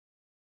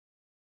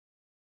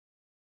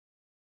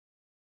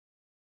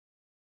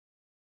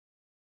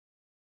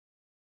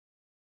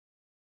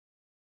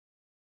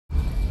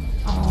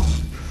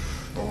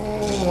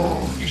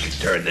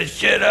turn this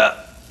shit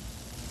up.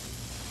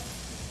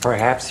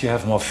 Perhaps you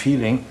have more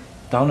feeling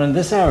down in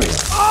this area.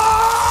 Oh!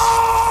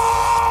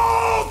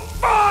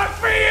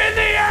 Fuck me in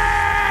the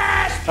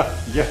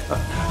ass! Yeah,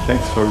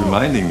 thanks for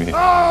reminding me.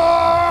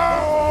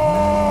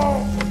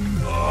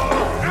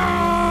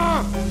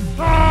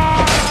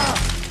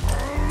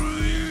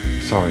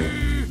 Sorry,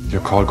 your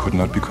call could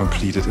not be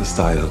completed as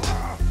dialed.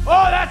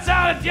 Oh, that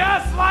sounded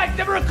just like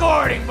the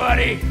recording,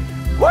 buddy.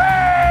 Woo!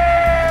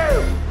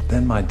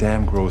 Then my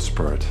damn growth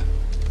spurt.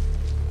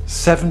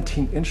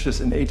 17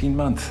 inches in 18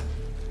 months.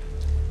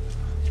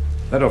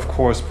 That, of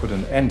course, put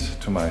an end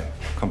to my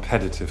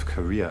competitive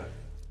career.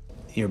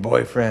 Your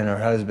boyfriend or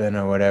husband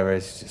or whatever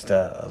is just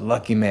a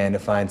lucky man to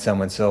find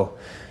someone so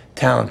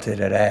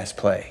talented at ass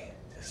play.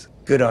 Just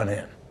good on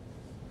him.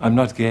 I'm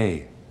not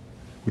gay.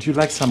 Would you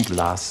like some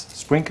glass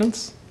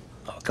sprinkles?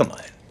 Oh, come on.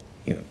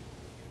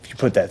 If you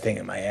put that thing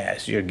in my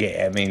ass, you're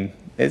gay. I mean,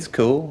 it's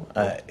cool.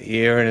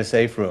 You're in a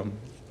safe room.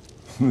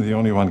 The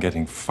only one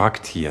getting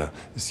fucked here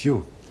is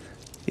you.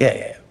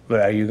 Yeah.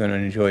 But are you going to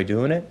enjoy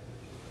doing it?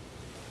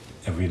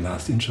 Every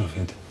last inch of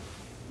it.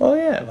 Oh,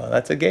 yeah. Well,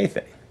 that's a gay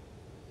thing.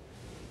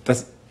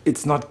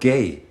 It's not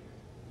gay.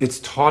 It's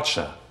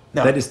torture.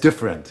 No. That is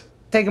different.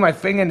 Taking my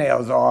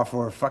fingernails off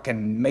or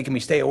fucking making me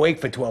stay awake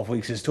for 12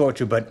 weeks is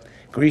torture, but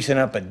greasing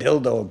up a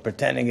dildo and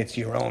pretending it's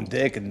your own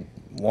dick and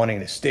wanting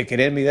to stick it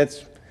in me,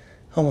 that's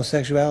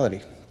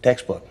homosexuality.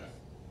 Textbook.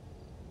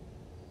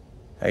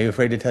 Are you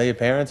afraid to tell your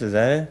parents? Is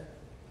that it?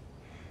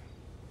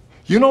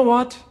 You know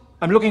what?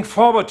 I'm looking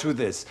forward to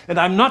this, and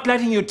I'm not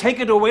letting you take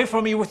it away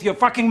from me with your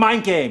fucking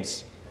mind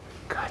games.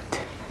 God.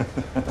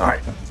 All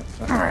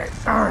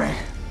right.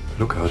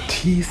 Look out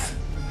teeth.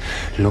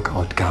 Look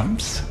out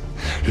gums.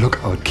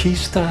 Look out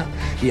keister.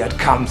 Here it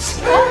comes.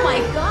 Oh my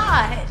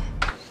God!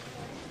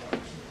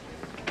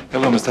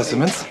 Hello, Mr.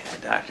 Simmons.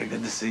 Doctor,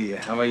 good to see you.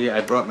 How are you?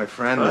 I brought my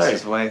friend. Hi.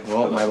 This is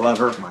Walt, my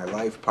lover, my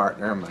life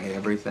partner, my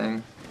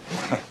everything.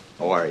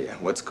 How are you?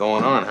 What's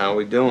going on? How are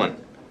we doing?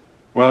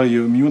 Well,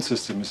 your immune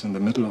system is in the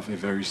middle of a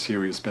very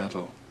serious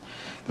battle.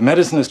 The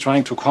medicine is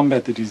trying to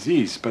combat the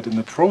disease, but in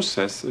the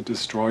process, it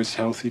destroys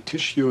healthy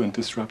tissue and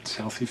disrupts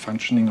healthy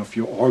functioning of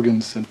your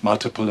organs and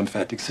multiple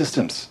lymphatic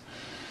systems.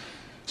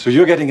 So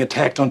you're getting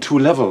attacked on 2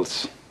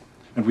 levels.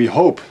 And we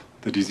hope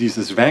the disease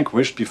is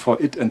vanquished before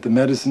it and the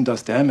medicine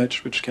does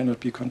damage which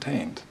cannot be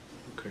contained.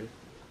 Okay.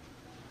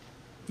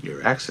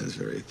 Your accent's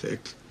very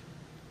thick.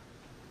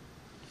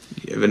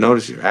 You ever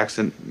notice your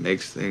accent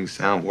makes things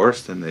sound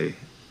worse than they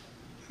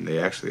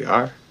actually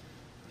are?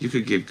 You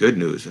could give good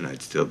news and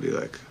I'd still be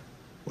like,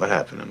 what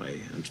happened?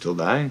 I'm still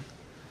dying?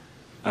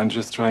 I'm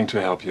just trying to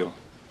help you.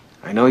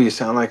 I know you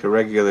sound like a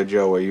regular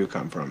Joe where you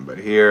come from, but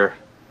here,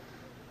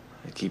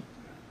 I keep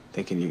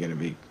thinking you're gonna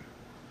be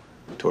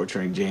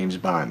torturing James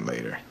Bond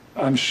later.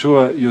 I'm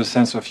sure your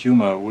sense of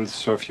humor will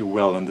serve you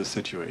well in this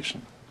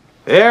situation.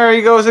 There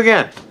he goes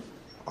again.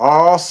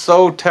 All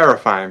so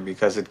terrifying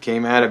because it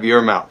came out of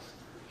your mouth.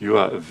 You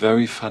are a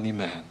very funny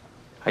man.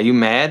 Are you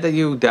mad that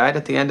you died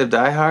at the end of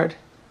Die Hard?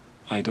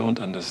 I don't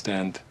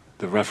understand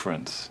the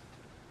reference.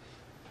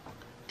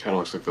 Kind of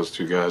looks like those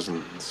 2 guys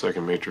in the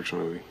second Matrix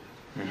movie.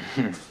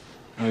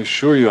 I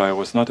assure you I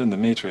was not in the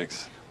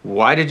Matrix.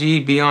 Why did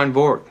you be on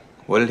board?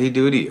 What did he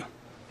do to you?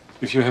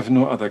 If you have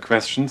no other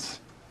questions,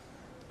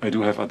 I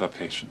do have other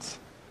patients.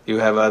 You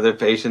have other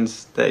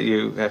patients that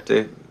you have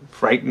to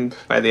frighten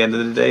by the end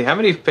of the day? How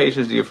many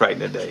patients do you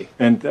frighten a day?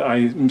 And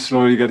I'm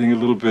slowly getting a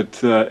little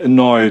bit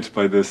annoyed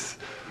by this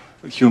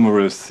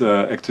humorous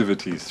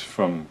activities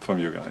from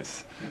you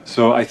guys.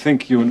 So I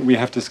think we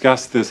have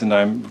discussed this, and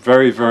I'm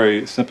very,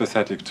 very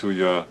sympathetic to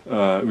your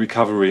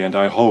recovery, and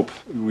I hope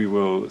we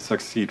will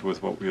succeed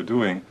with what we're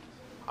doing.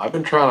 I've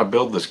been trying to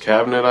build this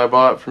cabinet I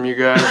bought from you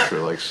guys for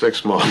like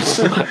 6 months.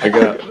 I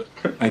got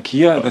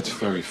IKEA? That's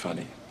very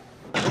funny.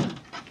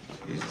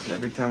 Jesus,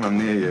 every time I'm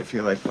near you, I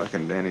feel like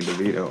fucking Danny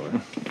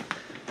DeVito.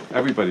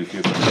 Everybody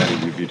feels like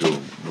Danny DeVito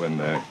when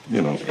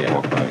they,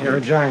 walk by. You're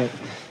a giant.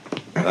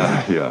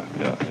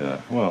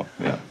 Yeah. Well,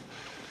 yeah.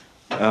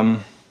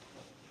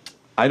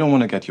 I don't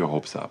want to get your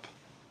hopes up.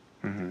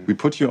 Mm-hmm. We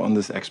put you on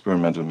this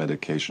experimental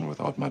medication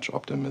without much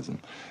optimism.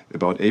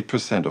 About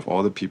 8% of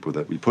all the people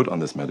that we put on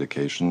this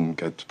medication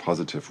get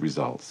positive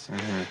results.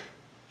 Mm-hmm.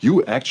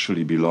 You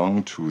actually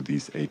belong to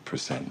these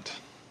 8%.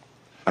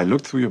 I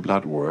looked through your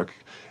blood work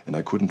and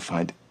I couldn't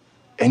find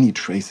any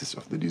traces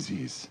of the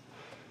disease.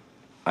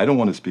 I don't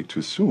want to speak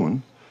too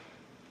soon,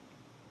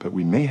 but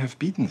we may have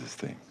beaten this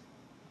thing.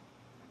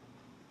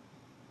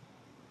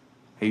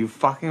 Are you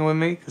fucking with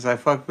me? Because I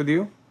fucked with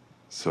you?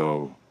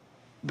 So,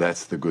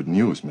 that's the good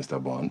news,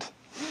 Mr. Bond.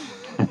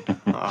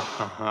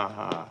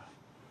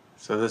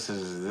 So this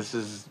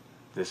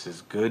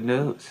is good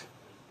news.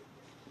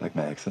 Like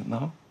my accent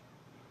now?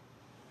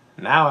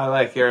 Now I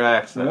like your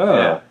accent.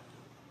 Yeah.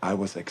 I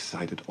was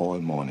excited all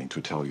morning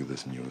to tell you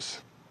this news.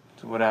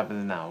 So what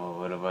happens now?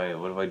 What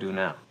do I do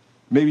now?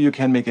 Maybe you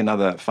can make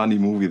another funny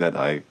movie that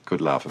I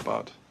could laugh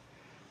about.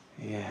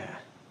 Yeah.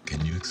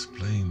 Can you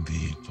explain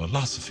the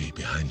philosophy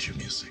behind your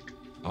music?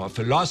 Our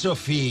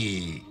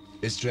philosophy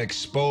is to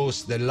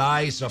expose the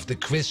lies of the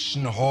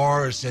Christian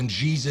horse and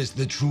Jesus,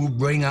 the true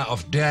bringer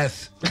of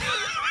death.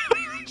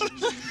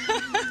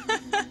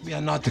 We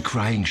are not the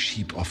crying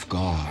sheep of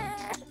God.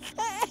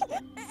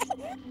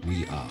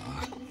 We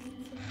are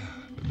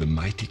the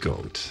mighty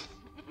goat.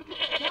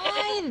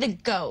 Why the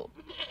goat?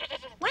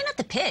 Why not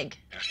the pig?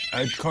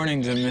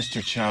 According to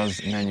Mr.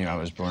 Chow's menu, I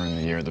was born in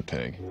the year of the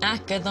pig. Ah,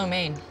 good lo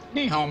mein.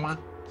 Ni hao ma.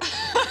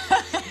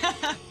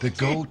 The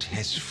goat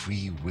has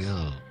free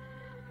will.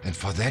 And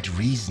for that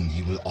reason,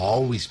 he will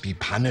always be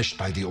punished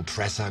by the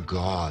oppressor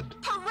God.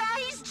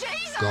 Praise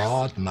Jesus!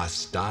 God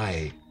must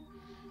die.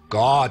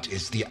 God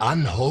is the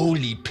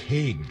unholy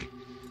pig.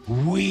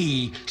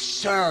 We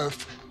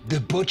serve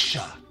the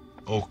butcher.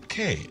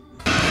 Okay.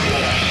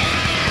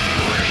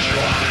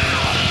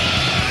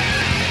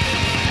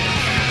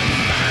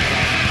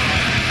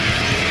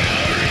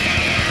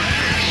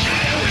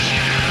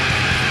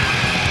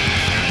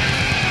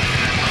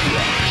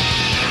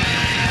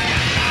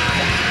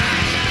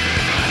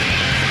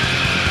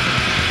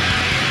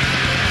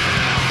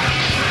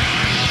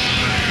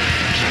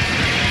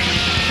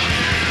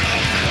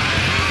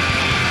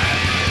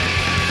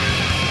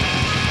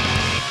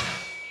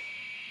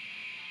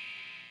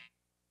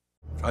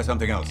 Try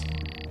something else.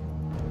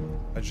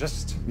 I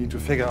just need to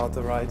figure out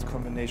the right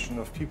combination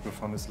of people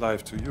from his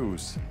life to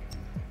use.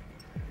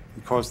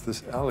 He calls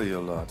this alley a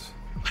lot.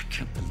 I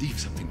can't believe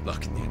something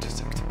blocking the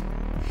intersect.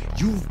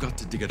 You've got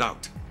to dig it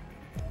out.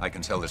 I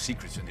can sell the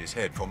secrets in his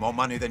head for more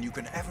money than you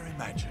can ever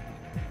imagine.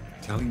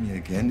 Telling me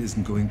again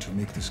isn't going to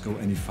make this go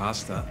any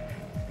faster.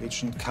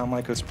 Agent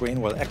Carmichael's brain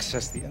will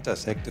access the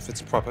intersect if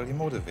it's properly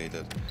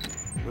motivated.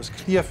 It was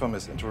clear from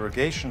his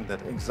interrogation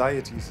that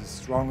anxiety is his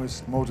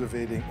strongest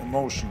motivating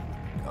emotion.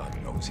 God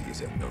knows he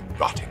is a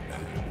neurotic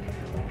man.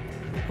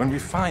 When we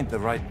find the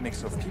right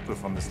mix of people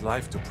from his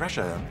life to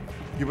pressure him,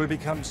 he will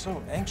become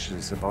so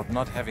anxious about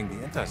not having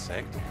the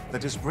intersect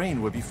that his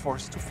brain will be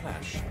forced to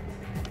flash.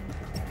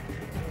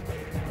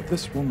 But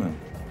this woman,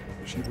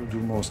 she will do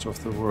most of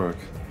the work.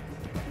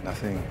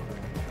 Nothing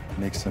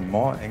makes him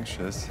more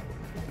anxious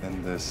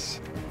than this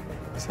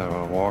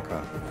Sarah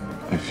Walker.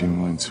 I feel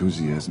more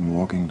enthusiasm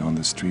walking down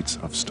the streets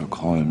of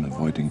Stockholm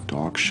avoiding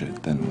dog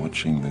shit than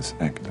watching this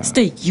actor.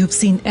 Stig, you've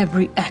seen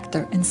every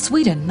actor in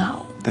Sweden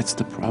now. That's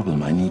the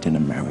problem. I need an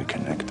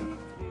American actor.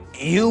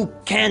 You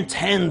can't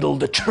handle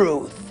the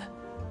truth.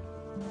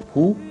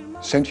 Who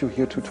sent you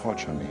here to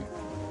torture me?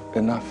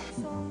 Enough,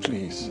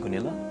 please.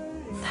 Gunilla?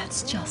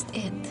 That's just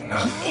it.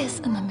 He is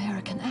an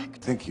American actor.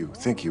 Thank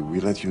you. We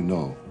let you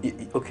know.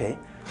 Okay.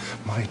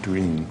 My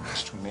dream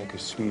is to make a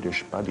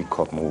Swedish buddy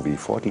cop movie,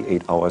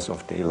 48 Hours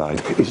of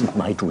Daylight. Isn't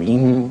my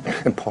dream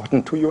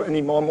important to you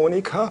anymore,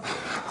 Monica?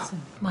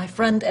 Listen, my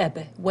friend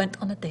Ebbe went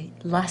on a date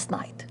last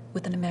night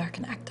with an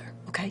American actor,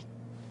 okay?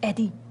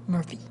 Eddie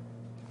Murphy.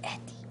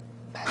 Eddie.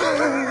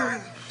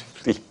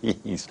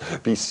 Please,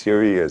 be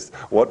serious.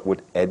 What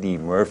would Eddie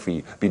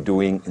Murphy be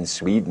doing in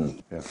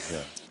Sweden? Yeah.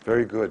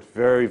 Very good.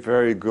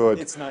 Very good.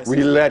 It's nice. We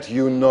let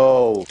you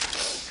know.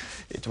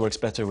 It works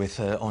better with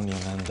onion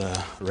and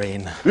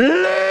rain.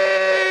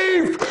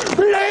 Leave!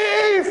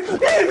 Please, leave!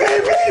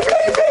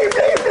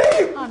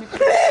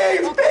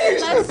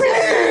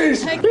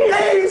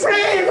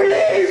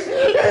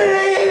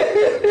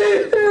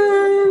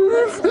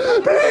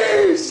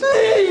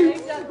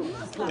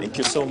 Thank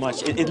you so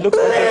much. It looks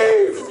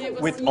better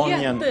with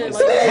onion.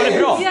 Var det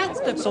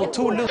bra? So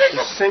two look.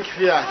 You think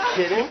we are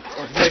kidding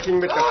or taking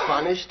with the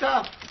funny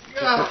stuff?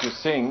 That's what you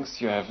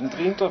think. You haven't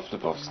dreamed of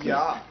Lebowski.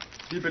 Yeah.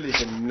 He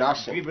believes in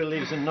nothing. He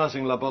believes in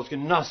nothing, Lebowski,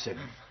 nothing.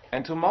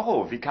 And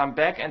tomorrow we come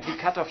back and we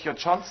cut off your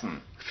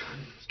Johnson.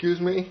 Excuse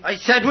me? I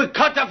said we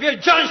cut off your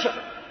Johnson!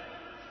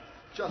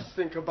 Just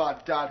think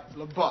about that,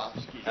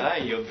 Lebowski. Ah,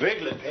 you big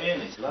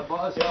penis,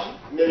 Lebowski.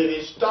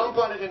 Maybe stomp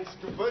on it and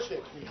to push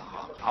it.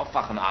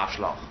 Aufwachen,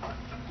 Arschloch.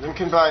 You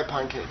can buy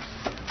pancakes.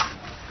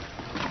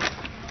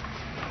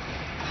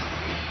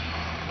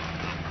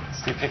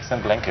 Steve, fix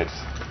some blankets.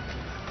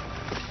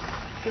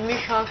 Für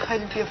mich auch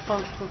Heilbier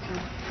Pfannkuchen.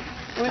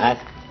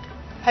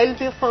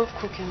 Heilbier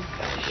Pfannkuchen.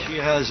 She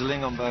has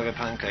lingonberry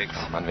pancakes.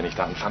 Oh Mann, wenn ich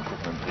da an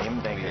Pfannkuchen in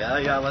Bremen denke.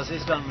 Ja, was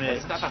ist dann mit?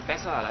 Das ist einfach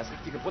besser, da ist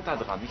richtige Butter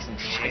dran, nicht so ein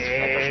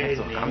Scheißfett, das schmeckt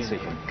so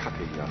ranzig und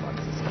kacke hier,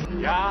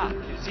 Mann. Ja,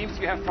 it seems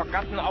you have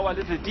forgotten our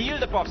little deal,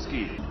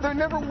 Lebowski. There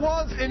never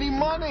was any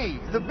money.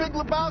 The big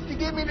Lebowski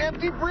gave me an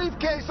empty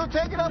briefcase, so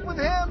take it up with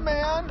him,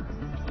 man.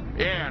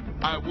 And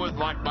I would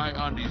like my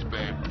undies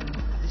back.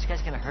 This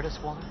guy's gonna hurt us,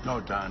 Walter?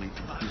 No, Donnie.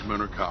 These men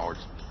are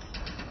cowards.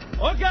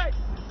 Okay.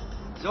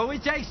 So we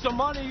take some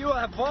money, you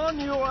have fun,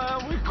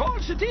 we call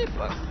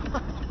Shatifa.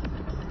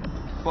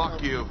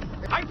 Fuck you.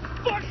 I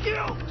fuck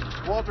you!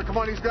 Walter, come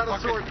on, he's got a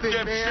sword thing,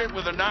 man. Shit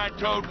with a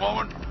nine-toed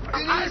woman.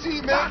 Easy,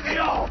 man.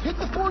 Hit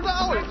the $4.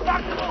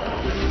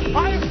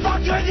 I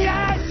fuck you in the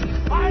ass!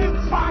 I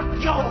fuck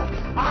you!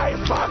 I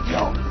fuck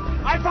you!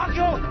 I fuck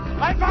you!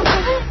 I fuck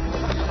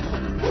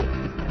you!